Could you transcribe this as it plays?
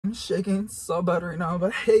I'm shaking so bad right now.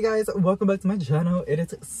 But hey guys, welcome back to my channel. It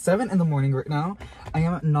is 7 in the morning right now. I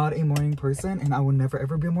am not a morning person and I will never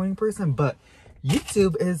ever be a morning person, but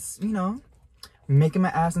YouTube is, you know, making my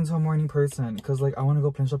ass into a morning person because like I want to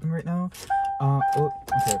go plant shopping right now. Oh,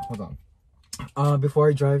 okay, hold on. Before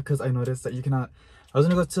I drive, because I noticed that you cannot, I was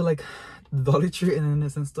gonna go to like Dollar Tree and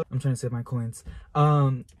innocent store. I'm trying to save my coins.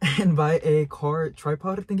 And buy a car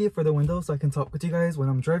tripod thingy for the window so I can talk with you guys when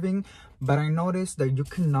I'm driving. But I noticed that you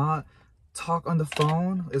cannot talk on the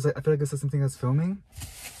phone. It's like I feel like it's the same thing as filming.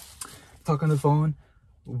 Talk on the phone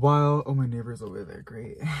while my neighbor's over there.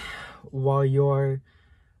 Great. While you're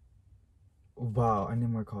I need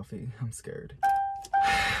more coffee. I'm scared.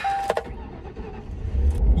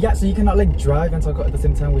 Yeah, so you cannot like drive and talk at the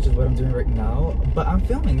same time, which is what I'm doing right now, but I'm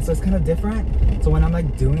filming, so it's kind of different. So when I'm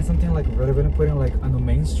like doing something like really important, like on the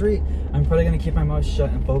main street, I'm probably gonna keep my mouth shut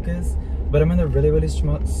and focus. But I'm in the really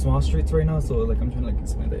small streets right now, so like I'm trying to like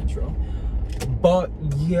explain the intro. But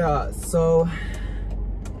yeah, so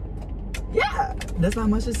yeah, there's not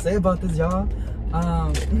much to say about this, y'all.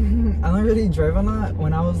 I don't really drive a lot.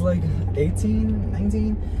 When I was like 18,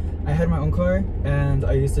 19, I had my own car and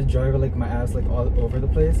I used to drive like my ass like all over the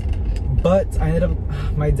place. But I ended up,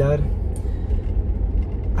 my dad,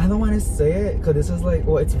 I don't want to say it because this is like,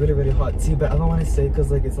 well, it's really hot tea, but I don't want to say it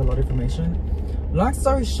because like it's a lot of information. Long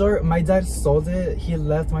story short, my dad sold it. He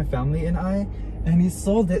left my family and he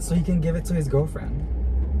sold it so he can give it to his girlfriend.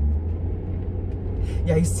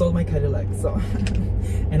 Yeah, he sold my Cadillac, so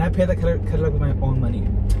and I paid the Cadillac with my own money,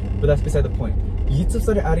 but that's beside the point. YouTube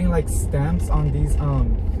started adding like stamps on these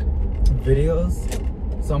videos,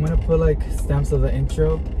 so I'm gonna put like stamps of the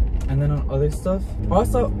intro and then on other stuff.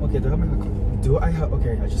 Also, okay, I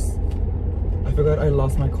forgot I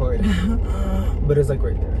lost my card. But it's like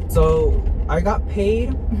right there. So I got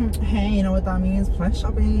paid. Hey, you know what that means? Plant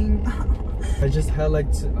shopping. I just had like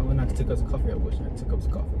not 2 cups of coffee. I wish I had 2 cups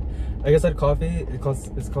of coffee. I guess I had coffee.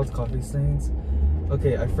 It's called coffee stains.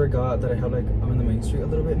 Okay, I forgot that I'm in the main street a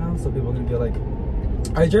little bit now, so people are gonna be like,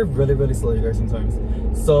 I drive really slow, you guys, sometimes.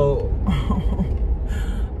 So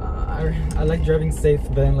I like driving safe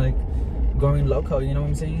than like going local, you know what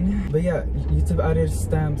I'm saying? But yeah, YouTube added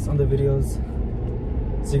stamps on the videos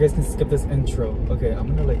so you guys can skip this intro. Okay, I'm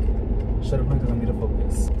gonna like shut up now because I need to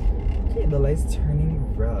focus. Okay, the light's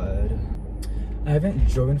turning red. I haven't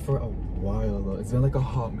driven for a while though. It's been like a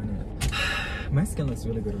hot minute. My skin looks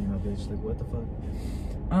really good right now, bitch. Like, what the fuck?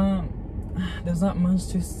 There's not much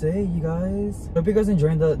to say, you guys. Hope you guys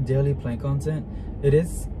enjoying the daily plant content. It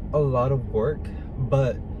is a lot of work,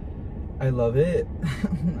 but I love it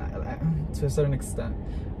to a certain extent.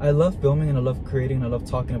 I love filming and I love creating and I love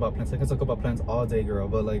talking about plants. I can talk about plants all day, girl,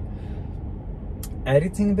 but like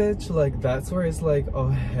editing, bitch, like that's where it's like, oh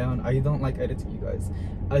hell no. I don't like editing, you guys.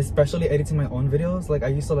 Especially editing my own videos. Like I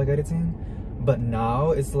used to like editing, but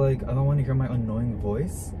now it's like I don't want to hear my annoying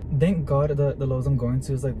voice. Thank God the lows I'm going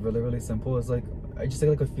to is like really simple. It's like I just take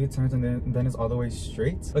like a few turns and then it's all the way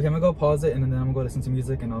straight. Okay, I'm gonna go pause it and then I'm gonna go listen to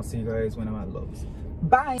music and I'll see you guys when I'm at lows.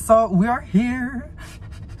 Bye. So we are here.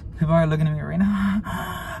 People are looking at me right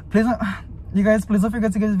now. Please, you guys, please don't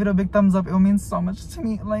forget to give this video a big thumbs up. It will mean so much to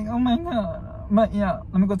me. Like, oh my god. But yeah,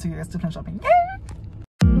 let me go to you guys to plant shopping. Yeah.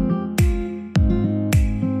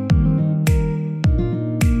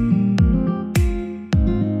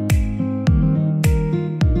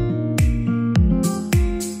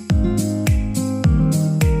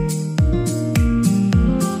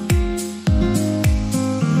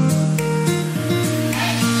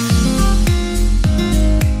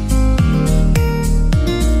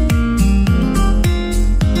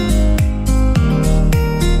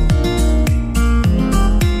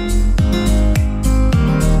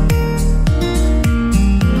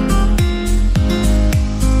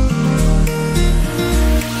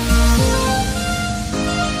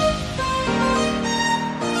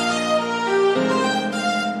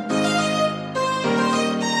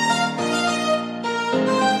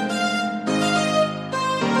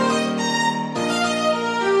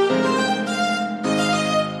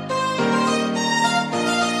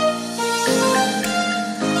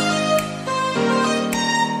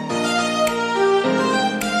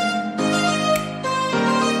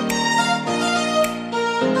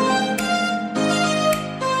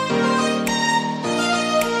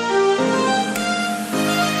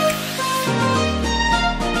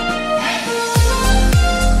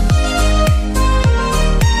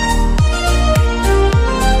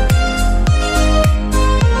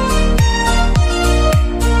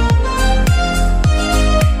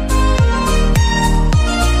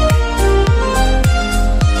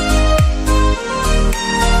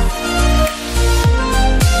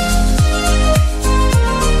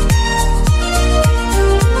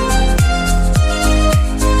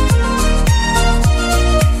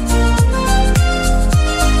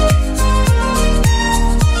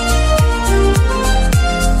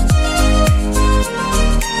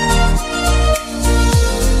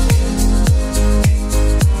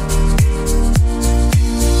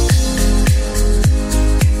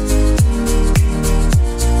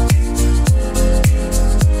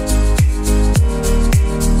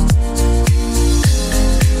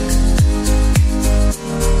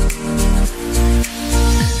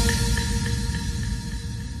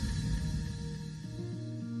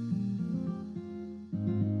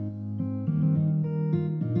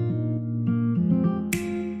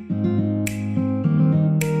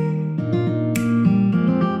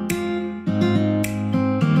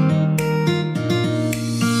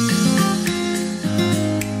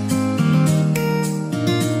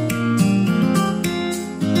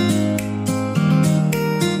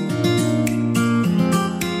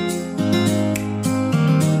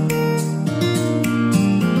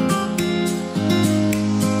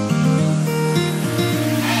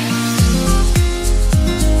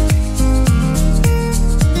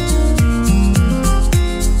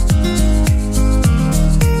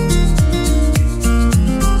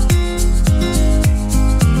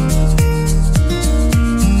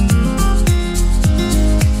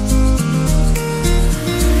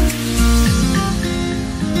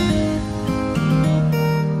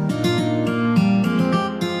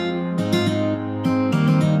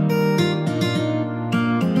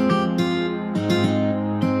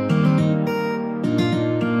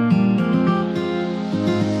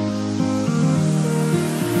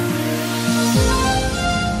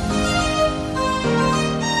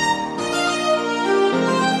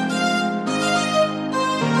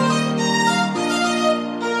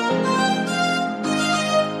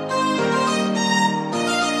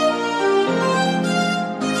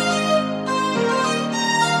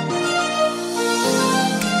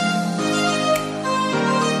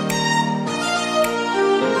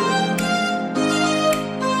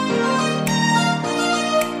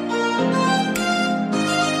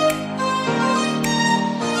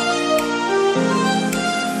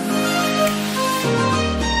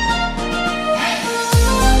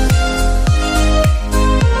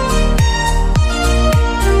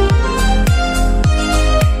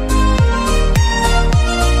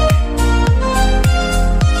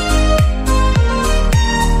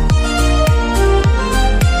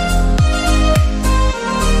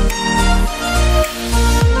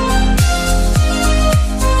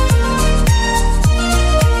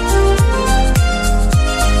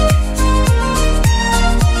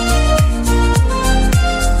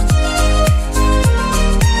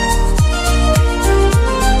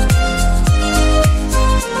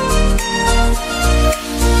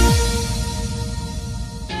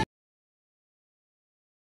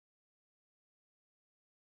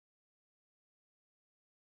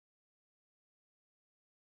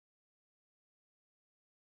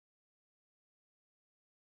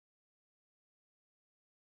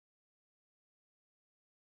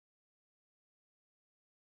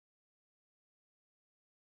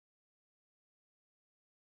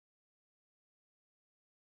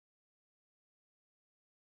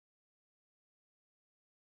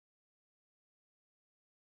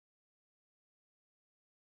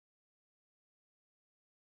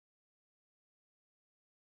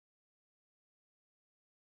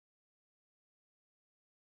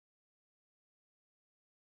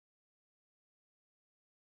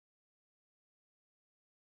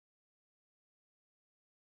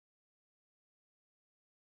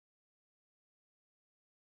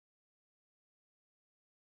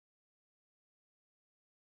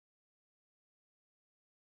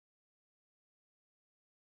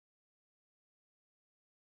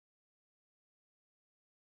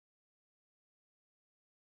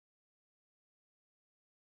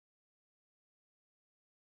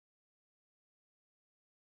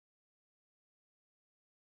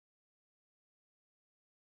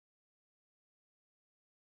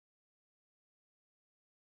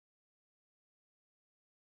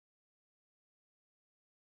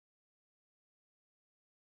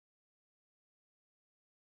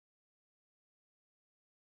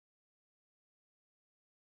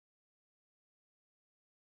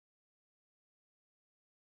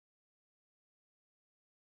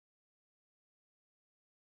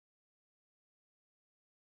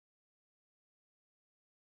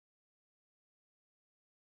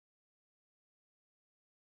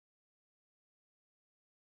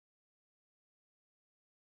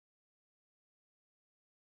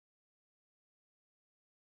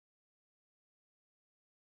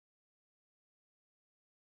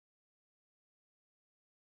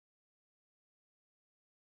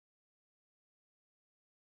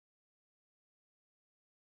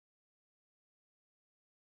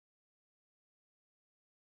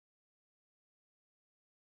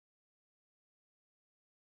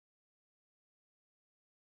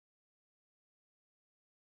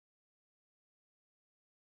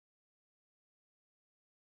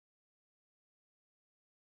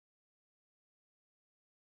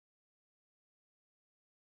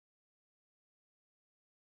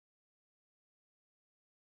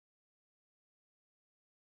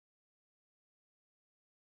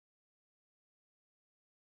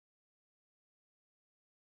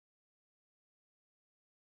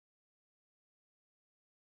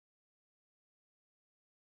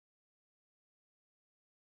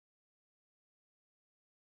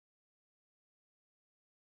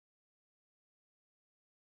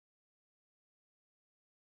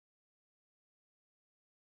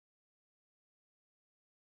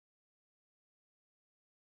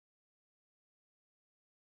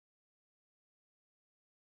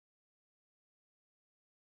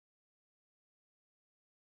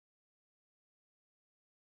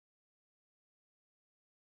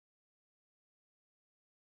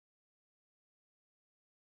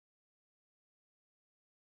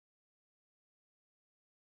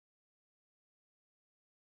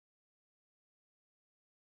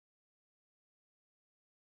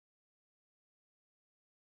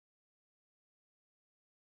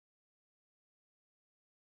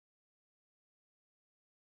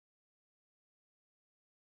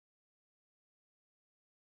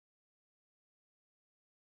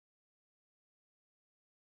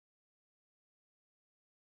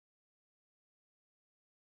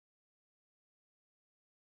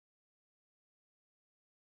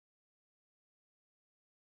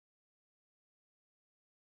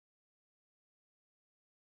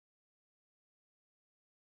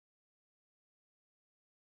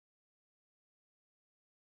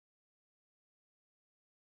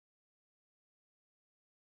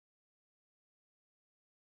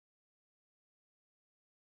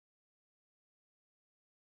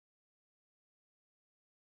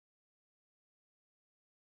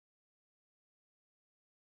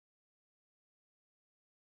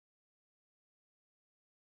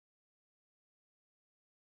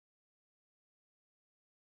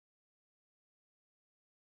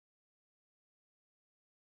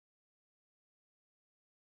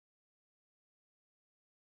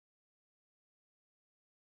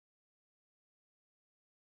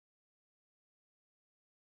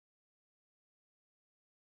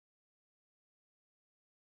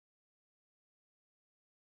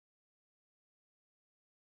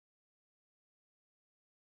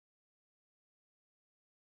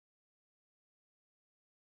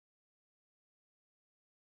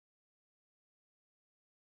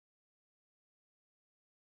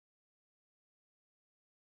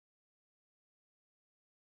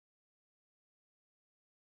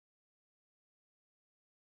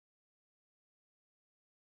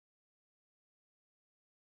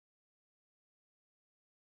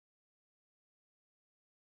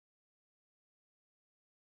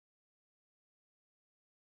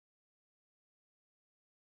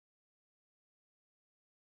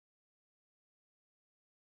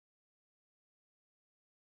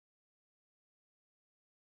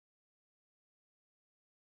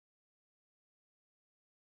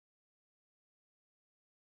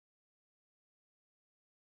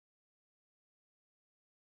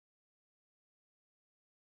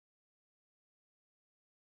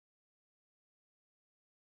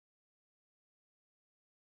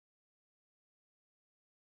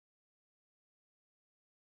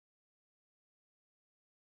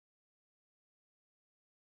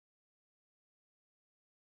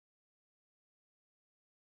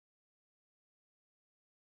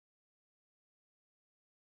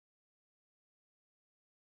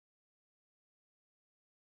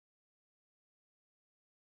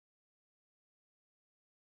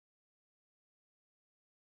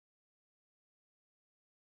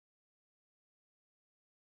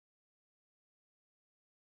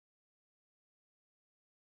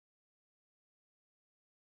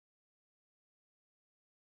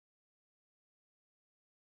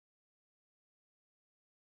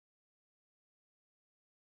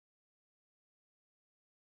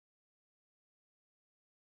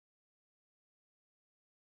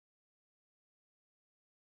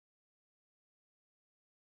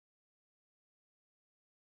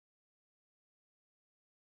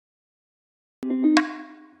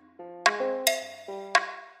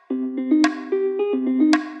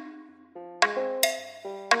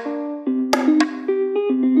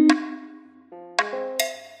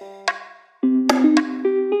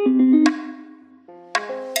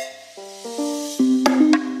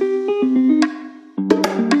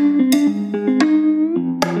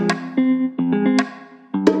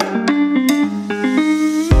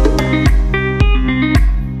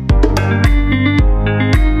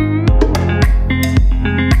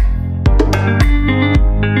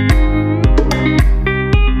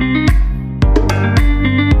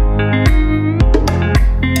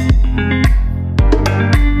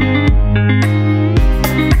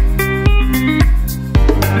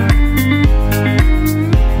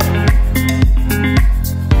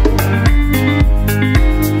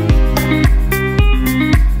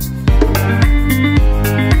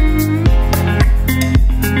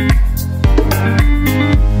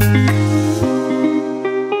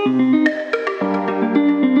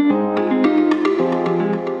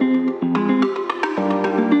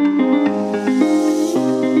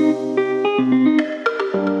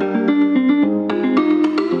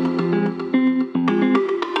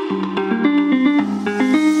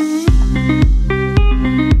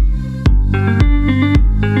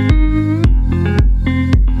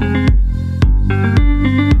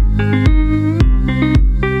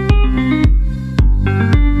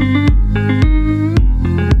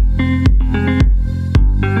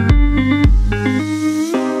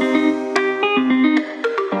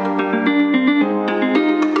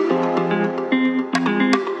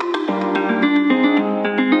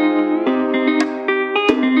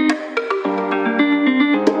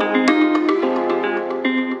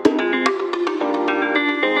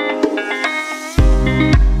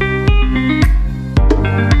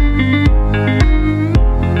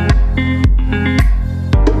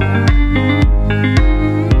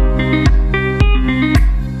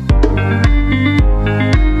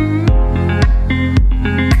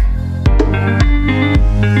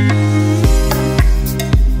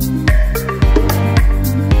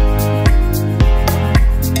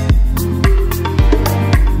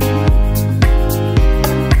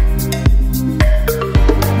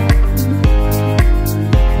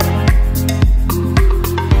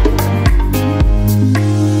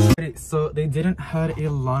 So they didn't had a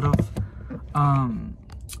lot of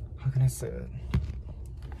how can I say it?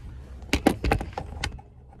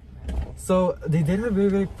 So they did have very,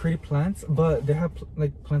 very pretty plants, but they have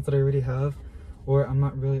like plants that I already have or I'm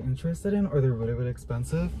not really interested in, or they're really, really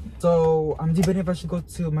expensive. So I'm debating if I should go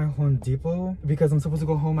to my Home Depot because I'm supposed to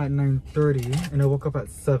go home at 9:30 and I woke up at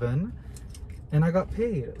 7 and I got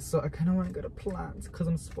paid. So I kind of want to get a plant because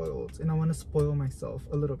I'm spoiled and I want to spoil myself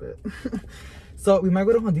a little bit. So we might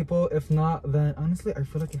go to Home Depot. If not, then honestly I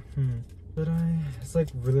feel like should I? It's like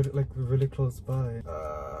really close by.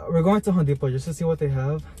 We're going to Home Depot just to see what they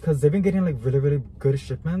have because they've been getting like really, really good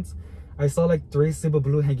shipments. I saw like 3 Cebu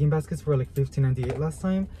blue hanging baskets for like $15.98 last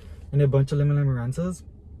time and a bunch of lemon limeranzas,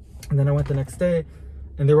 and then I went the next day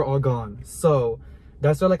and they were all gone. So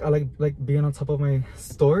that's why like I like being on top of my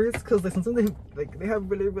stores because like sometimes they have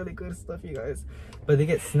really, really good stuff, you guys, but they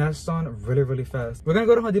get snatched on really, really fast. We're gonna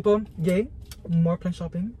go to Home Depot. Yay, more plant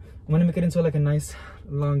shopping. I'm gonna make it into like a nice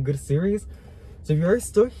long good series. So if you're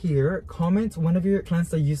still here, comment one of your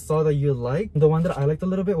plants that you saw that you liked. The one that I liked a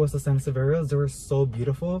little bit was the sansevierias. They were so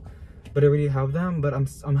beautiful, but I already have them, but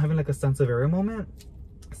I'm having like a sansevieria moment.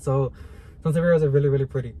 So sansevierias are really, really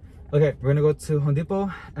pretty. Okay, we're gonna go to Home Depot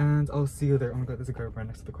and I'll see you there. Oh my god, there's a girl right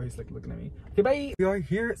next to the car. He's like looking at me. Okay, bye. We are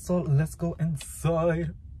here, so let's go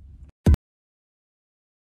inside.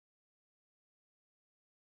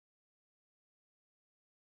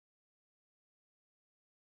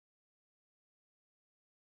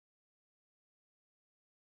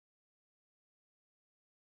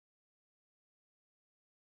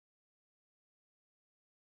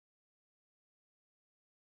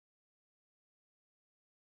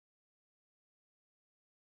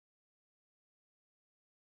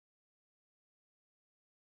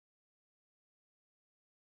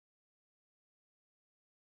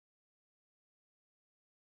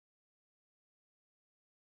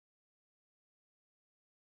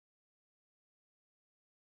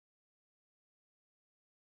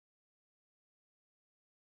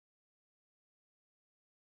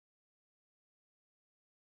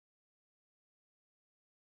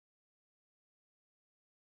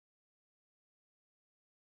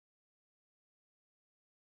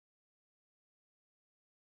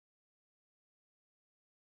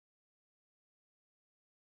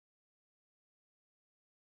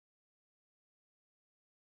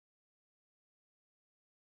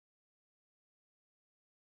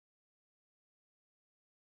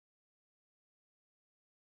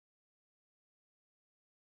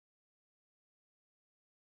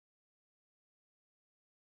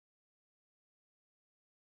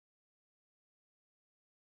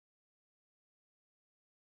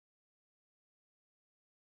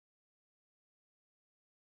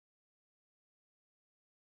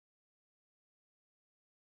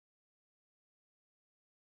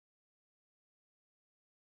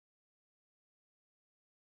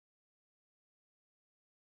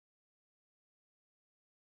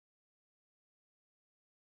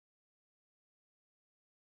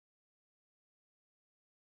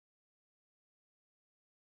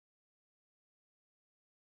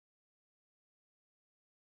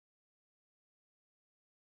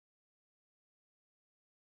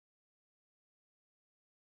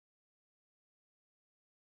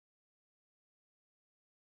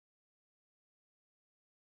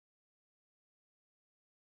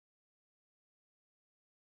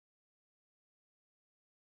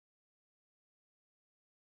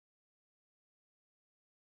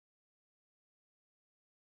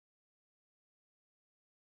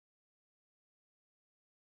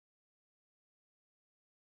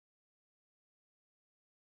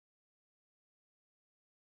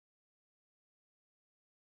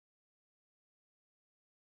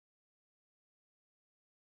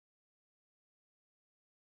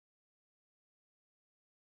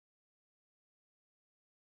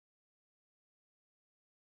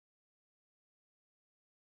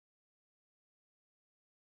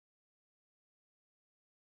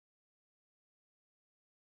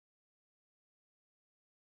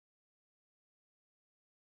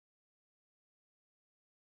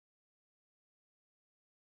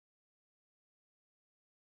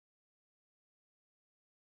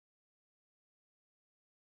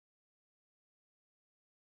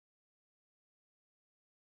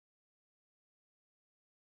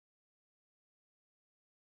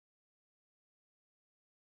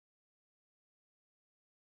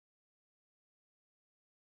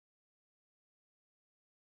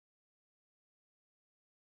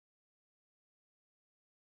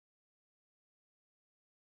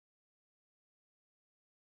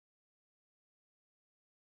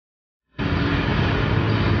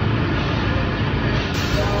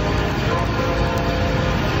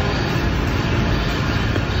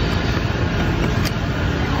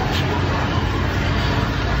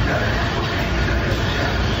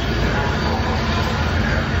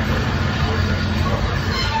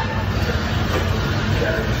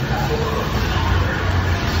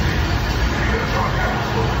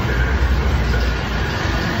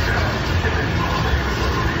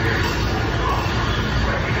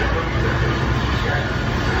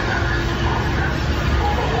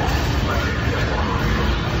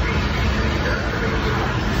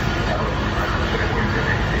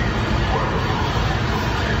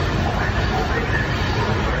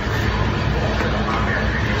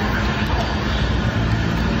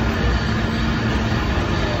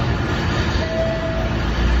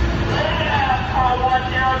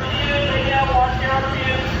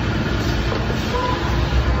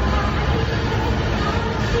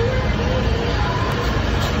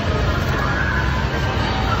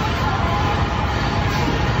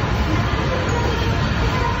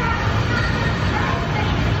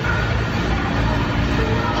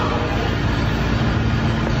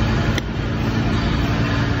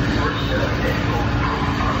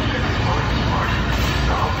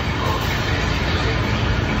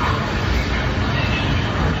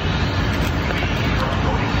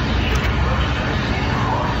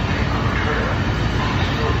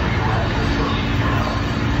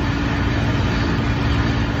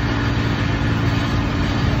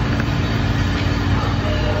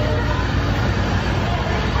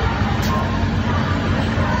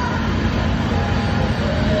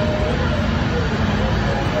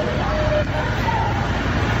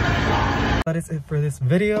 that is it for this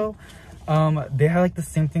video. They had like the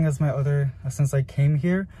same thing as my other, since I came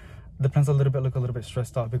here. The plants look a little bit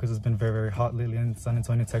stressed out because it's been very hot lately in San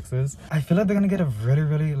Antonio, Texas. I feel like they're gonna get a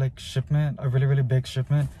really like shipment, a really big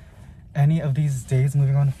shipment any of these days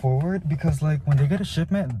moving on forward, because like when they get a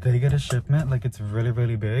shipment, like it's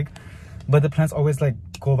really big, but the plants always like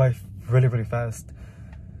go by really fast.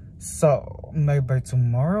 So maybe by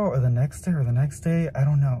tomorrow or the next day, I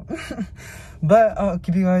don't know. But I'll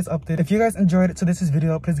keep you guys updated. If you guys enjoyed today's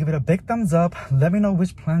video, please give it a big thumbs up. Let me know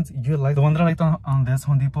which plants you like. The one that I liked on this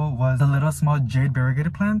Home Depot was the little small jade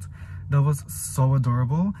variegated plant. That was so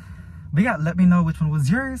adorable. But yeah, let me know which one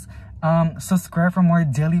was yours. Subscribe for more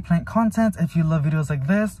daily plant content if you love videos like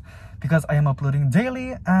this, because I am uploading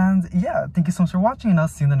daily. And yeah, thank you so much for watching, and I'll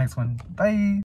see you in the next one. Bye.